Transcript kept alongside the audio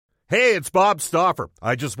Hey, it's Bob Stauffer.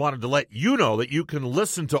 I just wanted to let you know that you can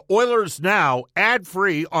listen to Oilers Now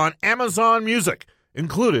ad-free on Amazon Music,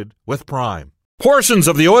 included with Prime. Portions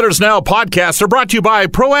of the Oilers Now podcast are brought to you by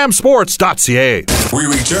ProAmSports.ca. We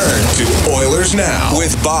return to Oilers Now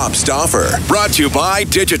with Bob Stauffer. Brought to you by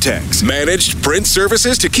Digitex. Managed print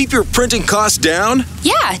services to keep your printing costs down?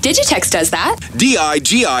 Yeah, Digitex does that.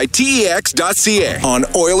 Digitex.ca on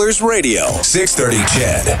Oilers Radio. 630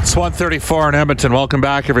 CHED. It's 1:34 in Edmonton. Welcome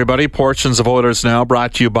back, everybody. Portions of Oilers Now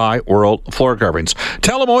brought to you by World Floor Coverings.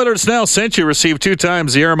 Tell them Oilers Now sent you. Receive 2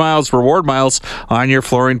 times the Air Miles reward miles on your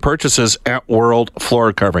flooring purchases at World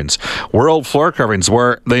Floor Coverings. World Floor Coverings,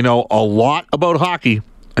 where they know a lot about hockey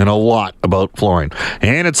and a lot about flooring.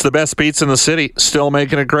 And it's the best pizza in the city, still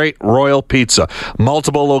making it great. Royal Pizza.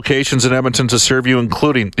 Multiple locations in Edmonton to serve you,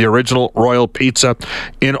 including the original Royal Pizza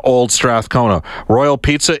in Old Strathcona. Royal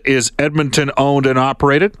Pizza is Edmonton owned and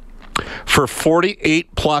operated for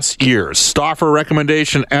 48 plus years. Stauffer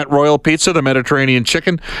recommendation at Royal Pizza, the Mediterranean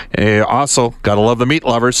chicken. Also, gotta love the meat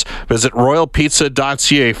lovers. Visit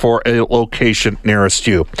royalpizza.ca for a location nearest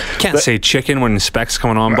you. Can't say chicken when Speck's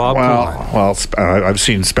coming on, Bob. Well, I've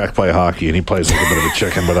seen Speck play hockey, and he plays like a bit of a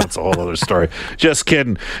chicken, but that's a whole other story. Just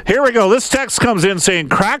kidding. Here we go. This text comes in saying,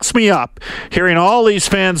 cracks me up hearing all these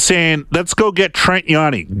fans saying, let's go get Trent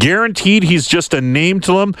Yawney. Guaranteed he's just a name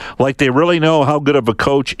to them, like they really know how good of a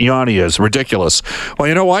coach Yawney is. Ridiculous. Well,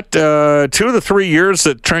 you know what? 2 of the 3 years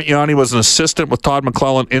that Trent Yawney was an assistant with Todd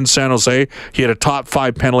McClellan in San Jose, he had a top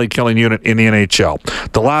 5 penalty killing unit in the NHL.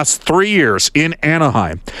 The last 3 years in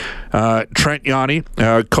Anaheim, Trent Yawney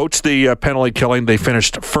coached the penalty killing. They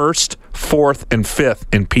finished 1st, 4th, and 5th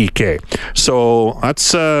in PK. So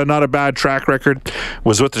that's not a bad track record.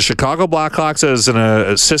 Was with the Chicago Blackhawks as an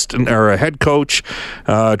assistant or a head coach,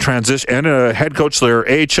 transition and a head coach of their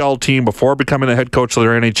AHL team before becoming a head coach of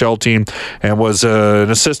their NHL team, and was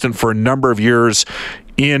an assistant for a number of years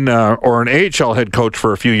in or an AHL head coach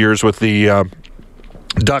for a few years with the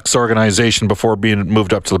Ducks organization before being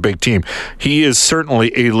moved up to the big team. He is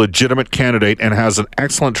certainly a legitimate candidate and has an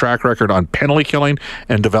excellent track record on penalty killing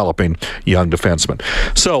and developing young defensemen.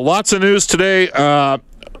 So lots of news today, and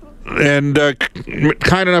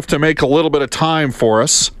kind enough to make a little bit of time for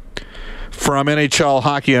us. From NHL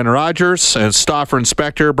Hockey and Rogers and Stauffer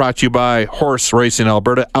Inspector, brought to you by Horse Racing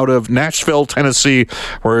Alberta out of Nashville, Tennessee,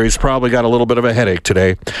 where he's probably got a little bit of a headache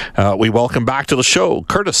today. We welcome back to the show,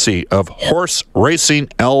 courtesy of Horse Racing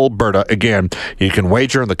Alberta. Again, you can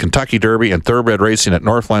wager on the Kentucky Derby and Thoroughbred Racing at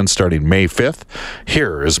Northland starting May 5th.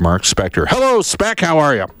 Here is Mark Spector. Hello, Spec. How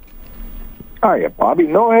are you? Hiya, Bobby.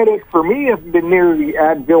 No headache for me. I've been near the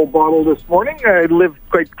Advil bottle this morning. I lived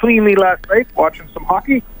quite cleanly last night watching some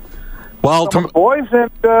hockey. Well, boys,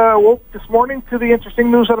 and woke this morning to the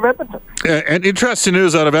interesting news out of Edmonton. And interesting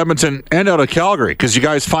news out of Edmonton and out of Calgary, because you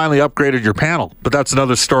guys finally upgraded your panel, but that's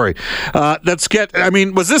another story. Was this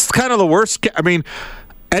kind of the worst? I mean,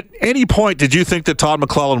 at any point, did you think that Todd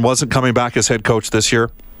McClellan wasn't coming back as head coach this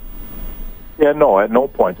year? Yeah, no, at no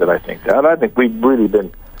point did I think that. I think we've really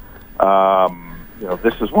been,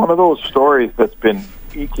 this is one of those stories that's been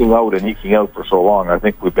eking out for so long. I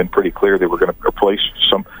think we've been pretty clear that we're going to replace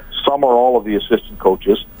some or all of the assistant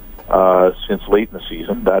coaches since late in the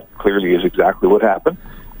season. That clearly is exactly what happened.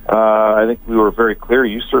 I think we were very clear.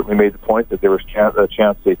 You certainly made the point that there was a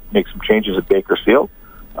chance they'd make some changes at Bakersfield.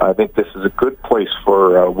 I think this is a good place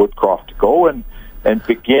for Woodcroft to go and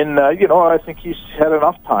begin. I think he's had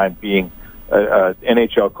enough time being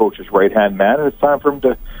NHL coach's right-hand man, and it's time for him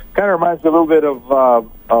to kind of reminds me a little bit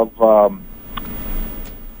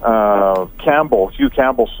of Campbell, Hugh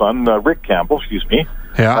Campbell's son, Rick Campbell,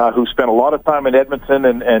 who spent a lot of time in Edmonton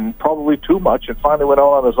and probably too much, and finally went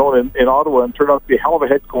out on his own in Ottawa and turned out to be a hell of a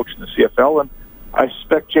head coach in the CFL. And I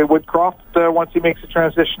suspect Jay Woodcroft, once he makes the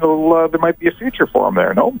transition, there might be a future for him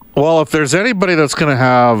there, no? Well, if there's anybody that's going to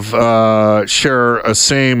have share a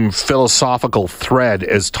same philosophical thread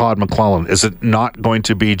as Todd McClellan, is it not going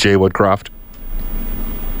to be Jay Woodcroft?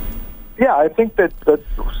 Yeah, I think that the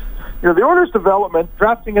Oilers'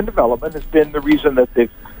 drafting and development has been the reason that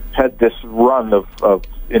they've had this run of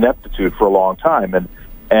ineptitude for a long time,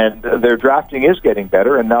 and their drafting is getting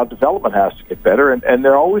better, and now development has to get better, and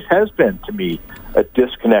there always has been, to me, a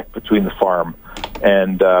disconnect between the farm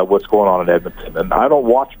and what's going on in Edmonton. And I don't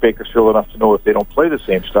watch Bakersfield enough to know if they don't play the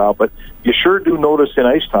same style, but you sure do notice in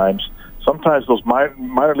ice times, sometimes those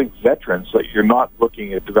minor league veterans that you're not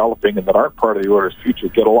looking at developing and that aren't part of the Oilers' future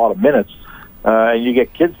get a lot of minutes, and you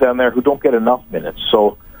get kids down there who don't get enough minutes.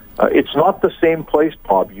 So it's not the same place,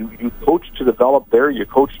 Bob. You coach to develop there, you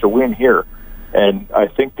coach to win here. And I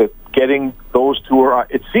think that getting those two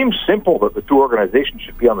it seems simple that the two organizations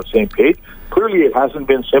should be on the same page. Clearly it hasn't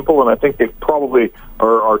been simple, and I think they probably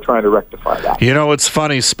are trying to rectify that. You know, it's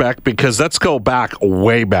funny, Spec, because let's go back,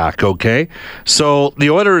 way back, okay? So the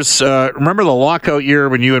Oilers, remember the lockout year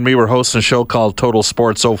when you and me were hosting a show called Total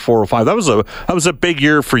Sports 0405? That was a big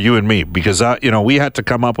year for you and me because, we had to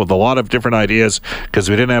come up with a lot of different ideas because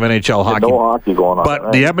we didn't have NHL hockey. No hockey going on. But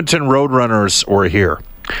right? The Edmonton Roadrunners were here.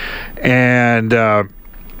 And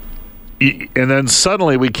then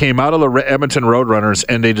suddenly we came out of the Edmonton Roadrunners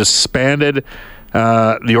and they disbanded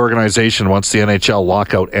the organization once the NHL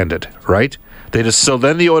lockout ended, right? So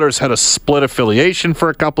then the Oilers had a split affiliation for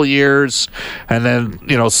a couple of years, and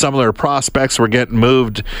then, some of their prospects were getting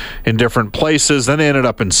moved in different places. Then they ended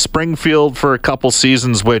up in Springfield for a couple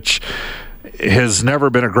seasons, which has never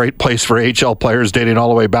been a great place for AHL players, dating all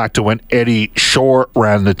the way back to when Eddie Shore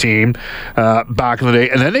ran the team back in the day.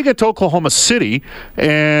 And then they get to Oklahoma City,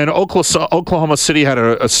 and Oklahoma City had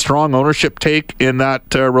a strong ownership take in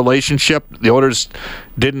that relationship. The Oilers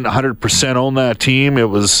didn't 100% own that team. It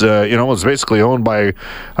was, it was basically owned by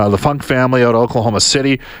the Funk family out of Oklahoma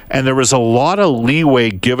City, and there was a lot of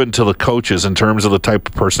leeway given to the coaches in terms of the type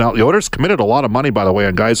of personnel. The Oilers committed a lot of money, by the way,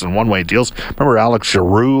 on guys in one-way deals. Remember Alex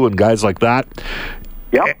Giroux and guys like that?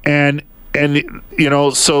 Yep. And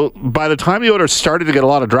so by the time the Oilers started to get a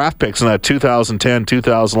lot of draft picks in that 2010,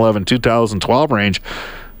 2011, 2012 range,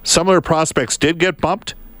 some of their prospects did get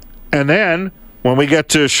bumped, and then when we get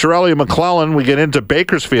to Shirley McClellan, we get into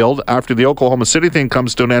Bakersfield after the Oklahoma City thing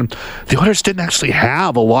comes to an end. The Oilers didn't actually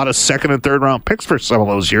have a lot of second and third round picks for some of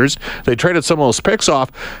those years. They traded some of those picks off,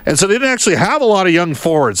 and so they didn't actually have a lot of young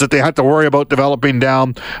forwards that they had to worry about developing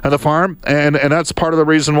down at the farm, and that's part of the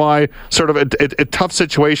reason why sort of a tough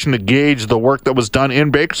situation to gauge the work that was done in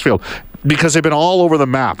Bakersfield, because they've been all over the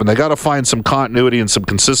map, and they got to find some continuity and some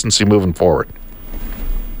consistency moving forward.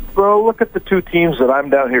 Well, look at the two teams that I'm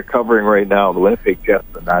down here covering right now, the Winnipeg Jets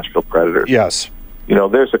and the Nashville Predators. Yes.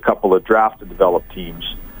 There's a couple of draft and developed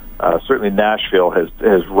teams. Certainly Nashville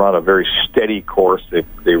has run a very steady course.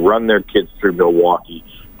 They run their kids through Milwaukee.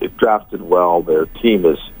 They've drafted well. Their team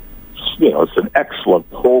is, it's an excellent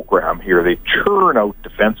program here. They churn out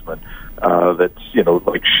defensemen that's,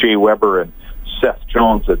 like Shea Weber and Seth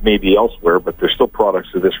Jones that may be elsewhere, but they're still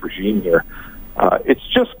products of this regime here.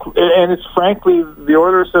 It's frankly, the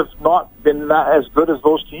Oilers have not been that as good as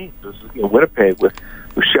those teams. Winnipeg with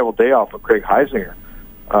Cheveldayoff and Craig Heisinger.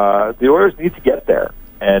 The Oilers need to get there.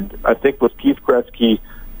 And I think with Keith Gretzky,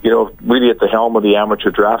 really at the helm of the amateur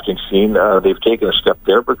drafting scene, they've taken a step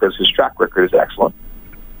there because his track record is excellent.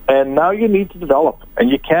 And now you need to develop. And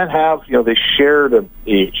you can't have, they shared an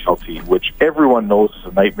AHL team, which everyone knows is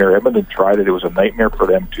a nightmare. Edmonton tried it. It was a nightmare for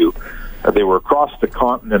them too. They were across the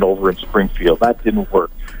continent over in Springfield. That didn't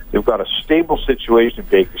work. They've got a stable situation in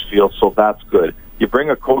Bakersfield, so that's good. You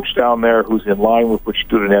bring a coach down there who's in line with what you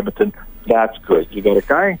do in Edmonton, that's good. You got a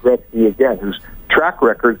guy in Gretzky, again, whose track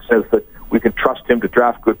record says that we can trust him to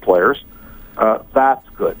draft good players. That's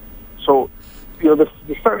good. So, they're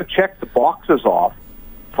starting to check the boxes off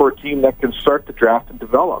for a team that can start to draft and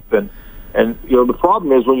develop. And the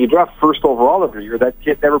problem is when you draft first overall every year, that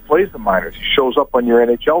kid never plays the minors. He shows up on your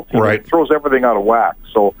NHL team and throws everything out of whack.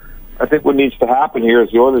 So I think what needs to happen here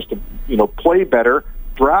is the Oilers to, play better,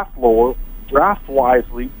 draft lower, draft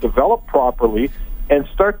wisely, develop properly, and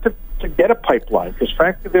start to get a pipeline. Because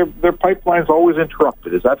frankly, their pipeline's always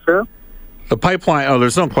interrupted. Is that fair? The pipeline,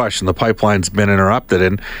 there's no question the pipeline's been interrupted.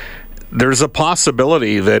 And there's a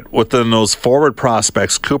possibility that within those forward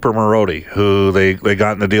prospects, Cooper Marody, who they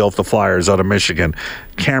got in the deal with the Flyers out of Michigan,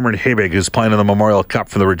 Cameron Hebig, who's playing in the Memorial Cup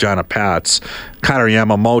for the Regina Pats, Connor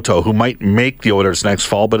Yamamoto, who might make the Oilers next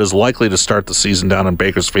fall, but is likely to start the season down in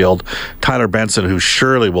Bakersfield, Tyler Benson, who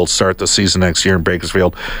surely will start the season next year in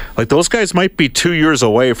Bakersfield. Like, those guys might be 2 years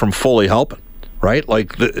away from fully helping. Right?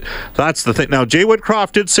 That's the thing. Now, Jay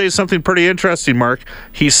Woodcroft did say something pretty interesting, Mark.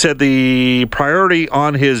 He said the priority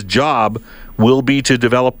on his job will be to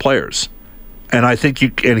develop players. And I think you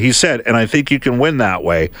can win that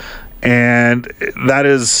way. And that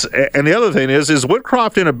is, and the other thing is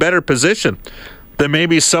Woodcroft in a better position than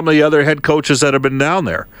maybe some of the other head coaches that have been down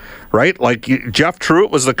there, right? Like Jeff Truitt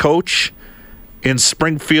was the coach in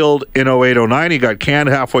Springfield in 08-09. He got canned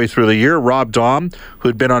halfway through the year. Rob Daum, who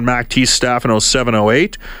had been on Mac T's staff in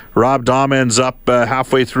 07-08. Rob Daum ends up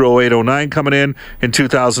halfway through 08-09 coming in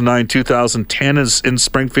 2009-2010 is in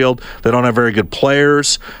Springfield. They don't have very good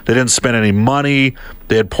players. They didn't spend any money.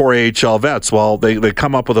 They had poor AHL vets. Well, they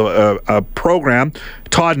come up with a program.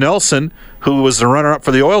 Todd Nelson who was the runner-up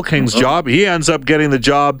for the Oil Kings job. He ends up getting the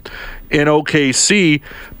job in OKC.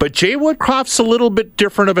 But Jay Woodcroft's a little bit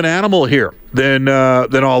different of an animal here than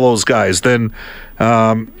all those guys, than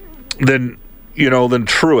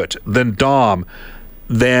Truitt, than Dom,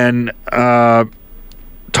 than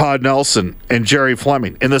Todd Nelson and Jerry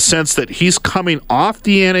Fleming, in the sense that he's coming off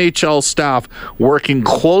the NHL staff, working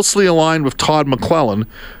closely aligned with Todd McClellan,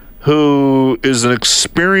 who is an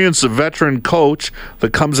experienced veteran coach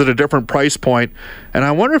that comes at a different price point. And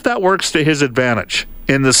I wonder if that works to his advantage,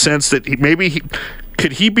 in the sense that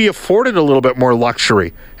could he be afforded a little bit more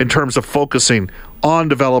luxury in terms of focusing on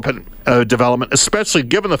development, especially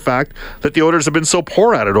given the fact that the Oilers have been so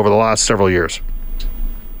poor at it over the last several years.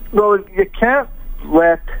 Well, you can't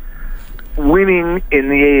let winning in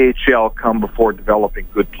the AHL come before developing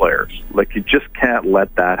good players. Like, you just can't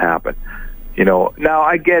let that happen. Now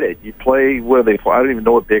I get it. You play, what do they play? I don't even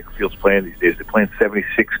know what Bakerfield's playing these days. They're playing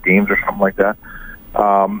 76 games or something like that.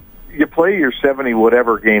 You play your 70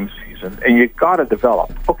 whatever game season, and you got to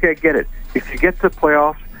develop. Okay, I get it. If you get to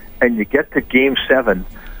playoffs and you get to Game 7,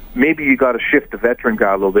 maybe you got to shift the veteran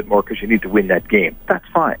guy a little bit more because you need to win that game. That's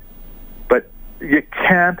fine. But you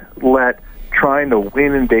can't let trying to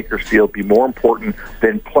win in Bakersfield be more important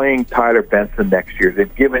than playing Tyler Benson next year,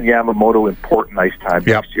 than giving Yamamoto important ice time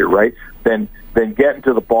next year, right? Then getting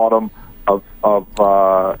to the bottom of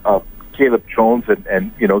Caleb Jones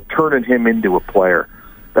and turning him into a player.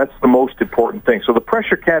 That's the most important thing. So the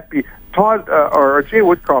pressure can't be Todd or Jay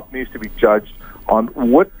Woodcroft needs to be judged on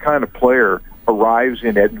what kind of player arrives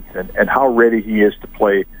in Edmonton and how ready he is to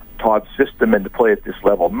play Todd's system and to play at this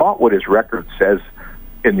level, not what his record says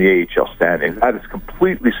in the AHL standings. That is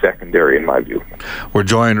completely secondary in my view. We're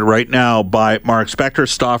joined right now by Mark Spector,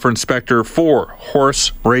 Stauffer and Spector for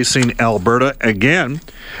Horse Racing Alberta. Again,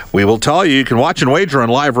 we will tell you can watch and wager on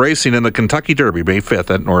live racing in the Kentucky Derby May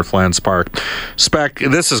 5th at Northlands Park. Spec,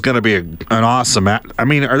 this is going to be an awesome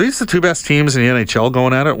are these the two best teams in the NHL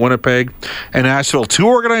going at it? Winnipeg and Nashville. Two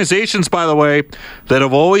organizations, by the way, that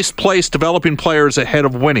have always placed developing players ahead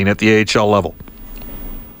of winning at the AHL level.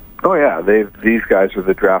 Oh yeah, these guys are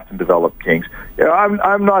the draft and develop kings.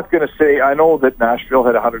 I'm not going to say. I know that Nashville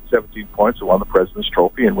had 117 points and won the President's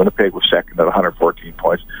Trophy, and Winnipeg was second at 114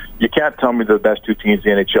 points. You can't tell me they're the best two teams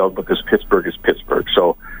in the NHL because Pittsburgh is Pittsburgh.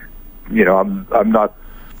 So, I'm not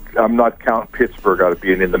counting Pittsburgh out of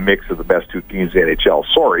being in the mix of the best two teams in the NHL.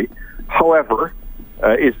 Sorry. However,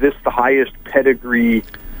 is this the highest pedigree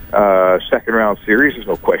second round series? There's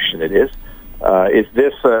no question it is. Is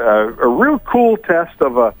this a real cool test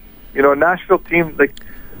of a Nashville team? Like,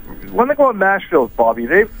 when they go to Nashville, Bobby,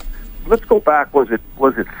 let's go back. Was it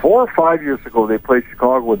 4 or 5 years ago they played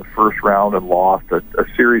Chicago in the first round and lost a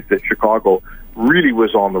series that Chicago really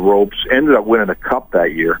was on the ropes, ended up winning a cup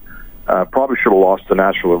that year. Probably should have lost to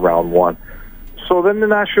Nashville in round one. So then the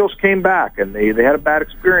Nashvilles came back and they had a bad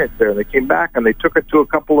experience there, and they came back and they took it to a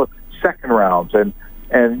couple of second rounds and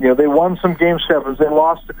they won some Game 7s. They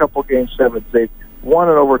lost a couple of Game 7s. They won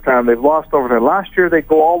in overtime. They've lost overtime. Last year, they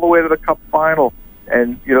go all the way to the Cup final,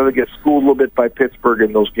 and they get schooled a little bit by Pittsburgh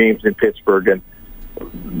in those games in Pittsburgh. And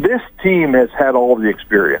this team has had all the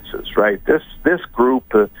experiences, right? This group,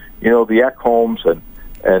 the Ekholms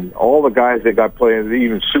and all the guys that got playing,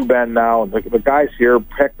 even Subban now, and the guys here,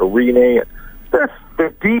 Pekka Rinne, they're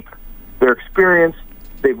deep, they're experienced.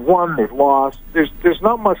 They've won, they've lost. There's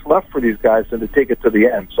not much left for these guys than to take it to the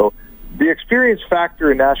end. So the experience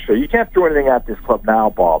factor in Nashville, you can't throw anything at this club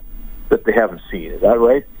now, Bob, that they haven't seen. Is that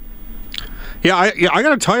right? Yeah, I got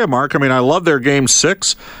to tell you, Mark, I love their Game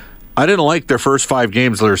 6. I didn't like their first 5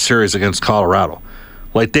 games of their series against Colorado.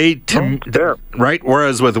 Like, right?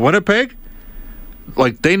 Whereas with Winnipeg,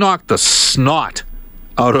 like, they knocked the snot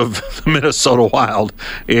out of the Minnesota Wild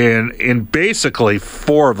in basically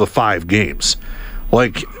 4 of the 5 games.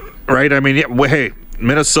 Like, right? Hey,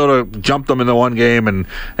 Minnesota jumped them in the one game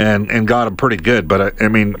and got them pretty good. But,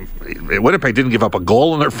 Winnipeg didn't give up a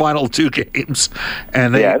goal in their final 2 games.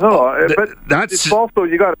 And but it's also,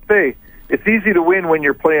 you got to say, it's easy to win when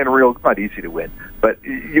you're playing not easy to win, but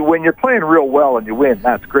when you're playing real well and you win,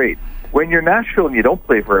 that's great. When you're Nashville and you don't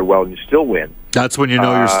play very well and you still win. That's when you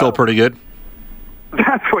know you're still pretty good?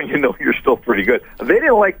 That's when you know you're still pretty good. They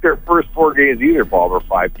didn't like their first 4 games either, Bob, or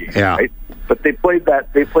 5 games, right? But they played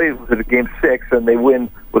was it Game 6, and they win,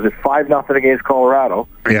 was it 5-0 against Colorado?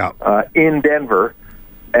 Yeah. In Denver,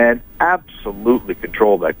 and absolutely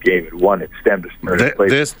controlled that game and won it stem to stern.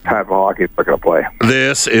 This type of hockey they're going to play.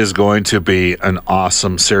 This is going to be an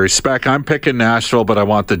awesome series. Spec, I'm picking Nashville, but I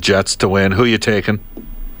want the Jets to win. Who are you taking?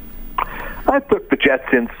 I took the Jets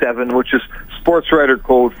within 7, which is sports writer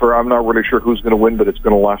code for I'm not really sure who's going to win, but it's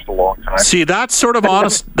going to last a long time. See, that's sort of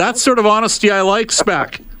honest. That's sort of honesty I like,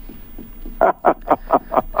 Spec.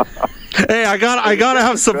 Hey, I gotta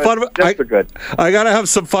have some fun. I gotta have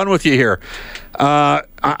some fun with you here.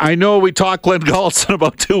 I know we talked Glenn Gulutzan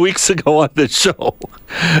about 2 weeks ago on this show.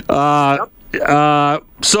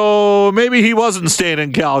 So maybe he wasn't staying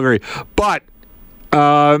in Calgary. But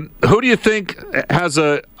who do you think has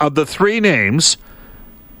of the 3 names,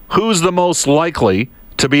 who's the most likely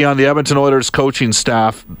to be on the Edmonton Oilers coaching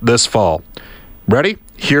staff this fall? Ready?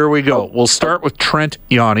 Here we go. We'll start with Trent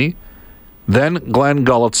Yawney, then Glenn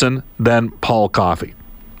Gulutzan, then Paul Coffey.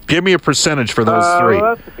 Give me a percentage for those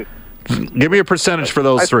 3. Give me a percentage for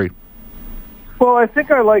those 3. Well, I think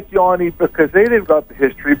I like Yanni because they've got the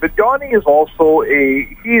history, but Yanni is also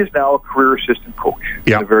he is now a career assistant coach.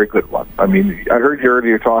 Yeah. A very good one. I mean, I heard you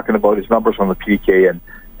earlier talking about his numbers on the PK,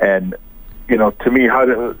 and you know, to me,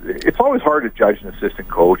 it's always hard to judge an assistant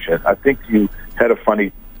coach, and I think you had a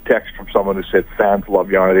funny text from someone who said fans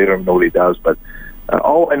love Yanni. They don't know what he does, but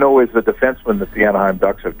all I know is the defenseman that the Anaheim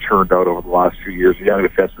Ducks have churned out over the last few years, the young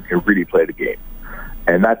defenseman can really play the game.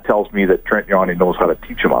 And that tells me that Trent Yawney knows how to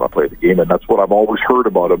teach him how to play the game, and that's what I've always heard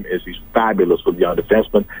about him, is he's fabulous with young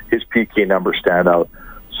defensemen. His PK numbers stand out.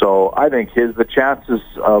 So I think the chances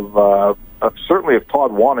of certainly of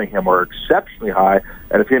Todd wanting him are exceptionally high,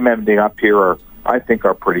 and of him ending up here I think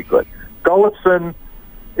are pretty good. Gulutzan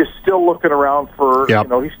is still looking around for, Yep. you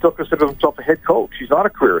know, he still considers himself a head coach. He's not a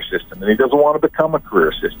career assistant, and he doesn't want to become a career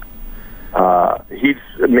assistant. He's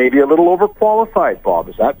maybe a little overqualified, Bob.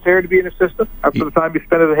 Is that fair to be an assistant after the time you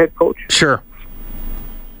spent as a head coach? Sure.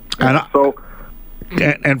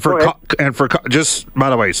 And for just by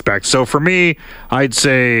the way, Spec. So for me, I'd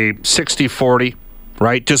say 60-40,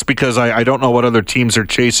 right? Just because I don't know what other teams are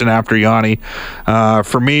chasing after Yanni.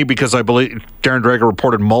 For me, because I believe Darren Dreger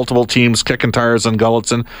reported multiple teams kicking tires on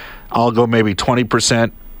Gulutzan, I'll go maybe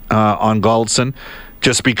 20% on Gulutzan.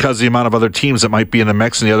 Just because the amount of other teams that might be in the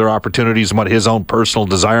mix and the other opportunities and what his own personal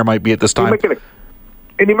desire might be at this time.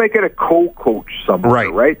 He might get a co-coach somewhere,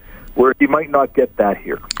 right? Where he might not get that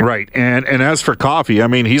here. Right. And as for Coffey, I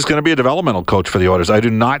mean, he's going to be a developmental coach for the Oilers. I do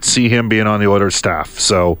not see him being on the Oilers staff.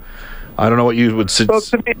 So I don't know what you would say. So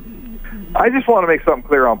to me, I just want to make something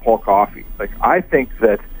clear on Paul Coffey. Like, I think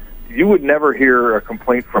that you would never hear a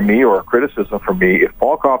complaint from me or a criticism from me if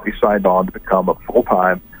Paul Coffey signed on to become a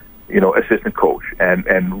full-time, you know, assistant coach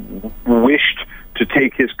and wished to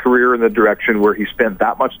take his career in the direction where he spent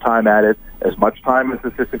that much time at it, as much time as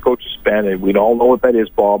assistant coaches spend, and we all know what that is,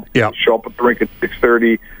 Bob. Yeah. They show up at the rink at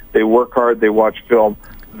 6:30, they work hard, they watch film,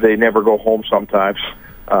 they never go home sometimes.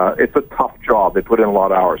 It's a tough job. They put in a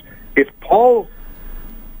lot of hours. If Paul's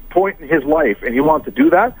point in his life and he wants to do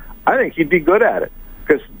that, I think he'd be good at it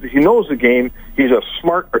because he knows the game. He's a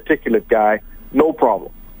smart, articulate guy, no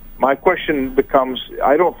problem. My question becomes,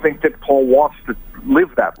 I don't think that Paul wants to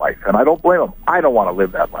live that life, and I don't blame him. I don't want to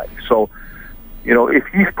live that life. So, you know, if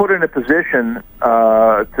he's put in a position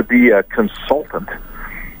to be a consultant,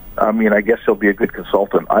 I mean, I guess he'll be a good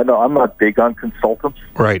consultant. I know I'm not big on consultants.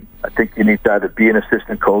 Right. I think you need to either be an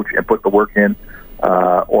assistant coach and put the work in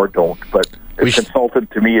or don't. But a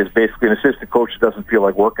consultant to me is basically an assistant coach that doesn't feel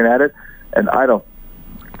like working at it, and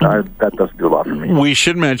that doesn't do a lot for me. We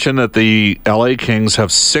should mention that the LA Kings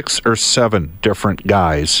have 6 or 7 different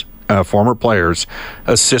guys, former players,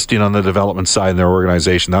 assisting on the development side in their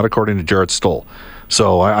organization. That according to Jarrett Stoll.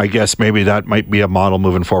 So I guess maybe that might be a model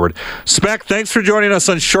moving forward. Spec, thanks for joining us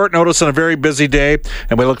on short notice on a very busy day,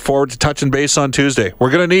 and we look forward to touching base on Tuesday. We're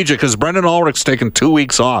going to need you because Brendan Ulrich's taking 2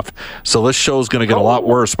 weeks off, so this show's going to get a lot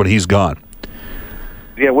worse when he's gone.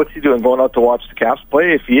 Yeah, what's he doing? Going out to watch the Caps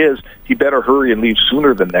play? If he is, he better hurry and leave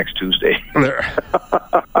sooner than next Tuesday.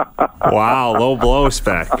 Wow, low blow,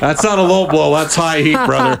 Spec. That's not a low blow. That's high heat,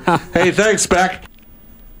 brother. Hey, thanks, Spec.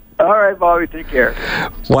 All right, Bobby, take care.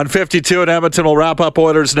 152 in Edmonton. We'll wrap up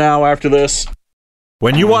Oilers Now after this.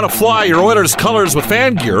 When you want to fly your Oilers colors with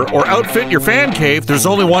fan gear or outfit your fan cave, there's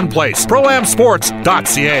only one place,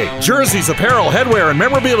 ProAmSports.ca. Jerseys, apparel, headwear, and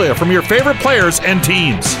memorabilia from your favorite players and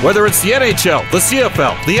teams. Whether it's the NHL, the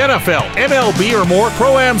CFL, the NFL, MLB, or more,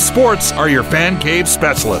 Pro-Am Sports are your fan cave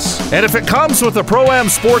specialists. And if it comes with a Pro-Am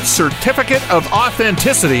Sports Certificate of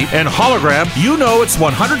Authenticity and hologram, you know it's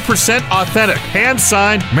 100% authentic,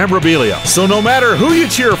 hand-signed memorabilia. So no matter who you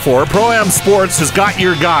cheer for, Pro-Am Sports has got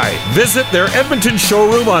your guy. Visit their Edmonton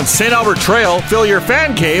showroom on St. Albert Trail. Fill your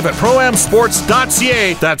fan cave at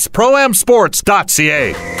ProAmSports.ca. That's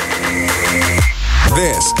ProAmSports.ca.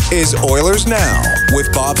 This is Oilers Now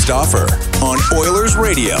with Bob Stauffer. on Oilers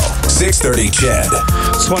Radio, 630 CHED.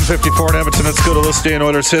 It's 1:54 in Edmonton. Let's go to this day in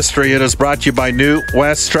Oilers history. It is brought to you by New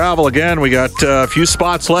West Travel. Again, we got a few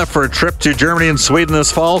spots left for a trip to Germany and Sweden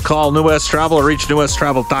this fall. Call New West Travel or reach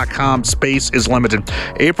newwesttravel.com. Space is limited.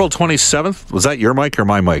 April 27th. Was that your mic or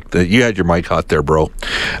my mic? You had your mic hot there, bro.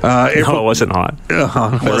 No, it wasn't hot.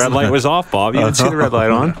 The red light was off, Bob. You didn't see the red light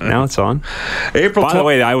on. Now it's on. By the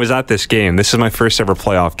way, I was at this game. This is my first ever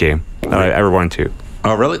playoff game that I ever went to.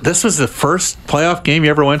 Oh, really? This was the first playoff game you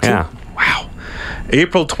ever went to? Yeah. Wow.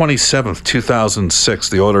 April 27th, 2006,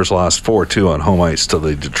 the Oilers lost 4-2 on home ice to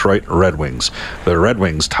the Detroit Red Wings. The Red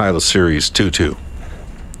Wings tie the series 2-2.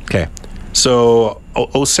 Okay. So,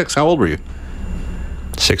 06, how old were you?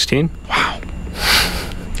 16. Wow.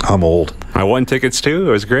 I'm old. I won tickets too.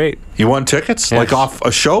 It was great. You won tickets? Yes. Like off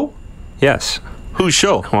a show? Yes. Whose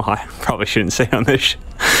show? Well, I probably shouldn't say on this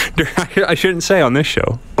I shouldn't say on this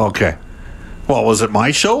show. Okay. Well, was it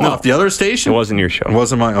my show off the other station? It wasn't your show. It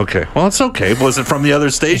wasn't mine? Okay. Well, it's okay. Was it from the other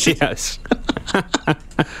station? Yes.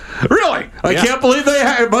 Really? I can't believe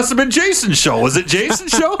it must have been Jason's show. Was it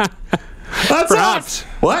Jason's show? That's Perhaps. awesome.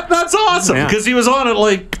 What? That's awesome. Because he was on at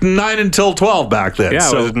like 9 until 12 back then. Yeah,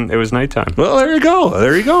 so. it was nighttime. Well, there you go.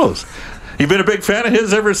 There he goes. You've been a big fan of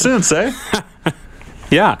his ever since, eh?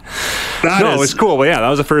 Yeah. It was cool. But yeah, that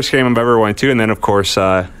was the first game I've ever went to. And then, of course,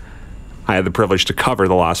 I had the privilege to cover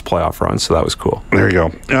the last playoff run, so that was cool. There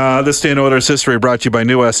you go. This day in Oilers history brought to you by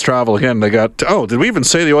New West Travel. Again, they got... did we even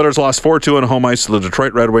say the Oilers lost 4-2 on home ice to the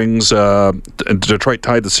Detroit Red Wings? Detroit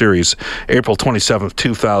tied the series April 27th,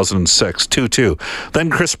 2006, 2-2. Then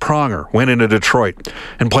Chris Pronger went into Detroit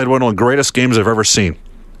and played one of the greatest games I've ever seen,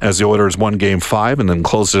 as the Oilers won Game 5 and then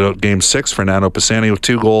closed it out Game 6. Fernando Pisani with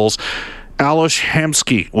 2 goals. Alois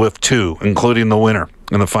Hemsky with 2, including the winner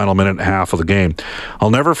in the final minute and a half of the game. I'll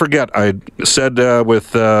never forget, I said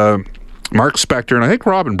with Mark Spector, and I think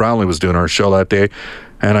Robin Brownlee was doing our show that day,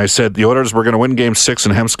 and I said the Oilers were going to win Game 6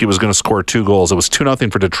 and Hemsky was going to score 2 goals. It was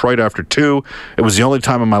 2-0 for Detroit after 2. It was the only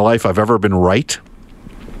time in my life I've ever been right.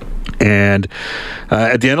 And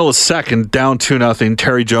at the end of the second, down 2-0,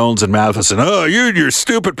 Terry Jones and Matheson, you and your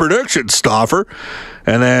stupid prediction, Stauffer.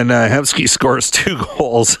 And then Hemsky scores 2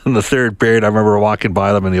 goals in the third period. I remember walking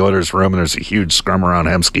by them in the Oilers room, and there's a huge scrum around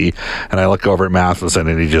Hemsky. And I look over at Matheson,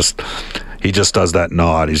 and he just does that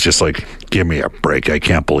nod. He's just like, give me a break. I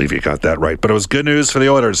can't believe you got that right. But it was good news for the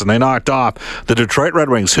Oilers, and they knocked off the Detroit Red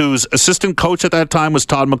Wings, whose assistant coach at that time was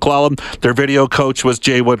Todd McClellan. Their video coach was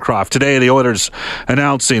Jay Woodcroft. Today, the Oilers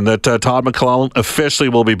announcing that Todd McClellan officially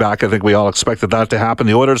will be back. I think we all expected that to happen.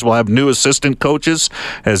 The Oilers will have new assistant coaches,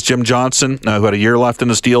 as Jim Johnson, who had a year left in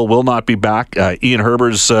his deal, will not be back. Ian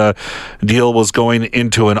Herber's deal was going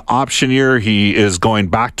into an option year. He is going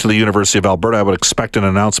back to the University of Alberta. I would expect an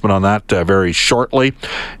announcement on that very shortly.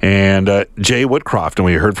 And Jay Woodcroft, and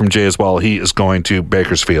we heard from Jay as well, he is going to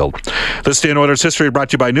Bakersfield. This day in Oilers history brought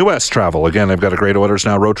to you by New West Travel. Again, they've got a great Oilers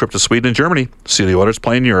Now road trip to Sweden and Germany. See the Oilers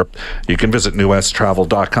play in Europe. You can visit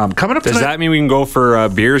newwesttravel.com. Coming up tonight. Does that mean we can go for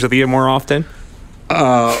beers with Ian more often?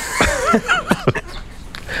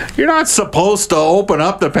 You're not supposed to open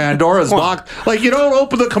up the Pandora's box. Like, you don't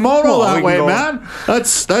open the kimono that way, man.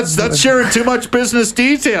 That's sharing too much business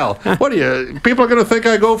detail. What are you? People are going to think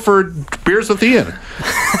I go for beers with Ian.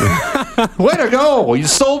 Way to go. You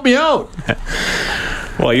sold me out.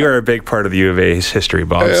 Well, you're a big part of the U of A's history,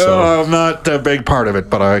 Bob. So. I'm not a big part of it,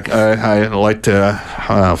 but I like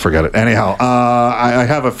to... forget it. Anyhow, I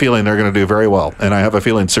have a feeling they're going to do very well, and I have a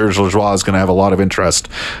feeling Serge Lajoie is going to have a lot of interest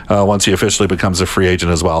once he officially becomes a free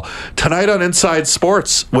agent as well. Tonight on Inside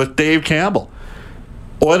Sports with Dave Campbell,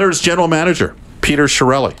 Oilers general manager Peter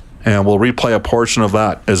Chiarelli, and we'll replay a portion of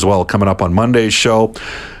that as well coming up on Monday's show.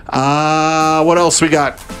 What else we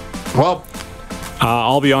got? Well...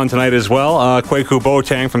 I'll be on tonight as well. Kwaku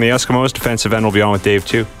Boateng from the Eskimos, defensive end, will be on with Dave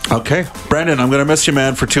too. Okay. Brendan, I'm going to miss you,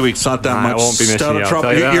 man, for 2 weeks. Not that much. I won't be missing you.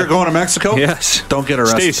 Trouble. You're going to Mexico? Yes. Don't get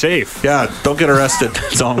arrested. Stay safe. Yeah, don't get arrested.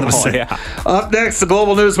 That's all I'm going to say. Yeah. Up next, the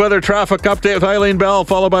Global News Weather Traffic Update with Eileen Bell,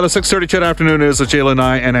 followed by the 6:30 CHED Afternoon News with Jaylen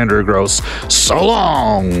Nye and Andrew Gross. So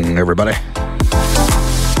long, everybody.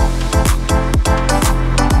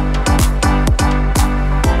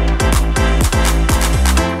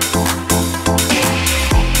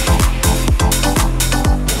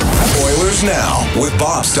 Now with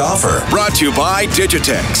Bob Stauffer. Brought to you by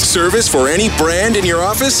Digitex. Service for any brand in your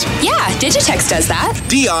office? Yeah, Digitex does that.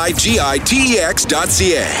 Digitex.ca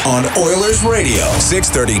on Oilers Radio,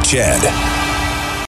 630 CHED.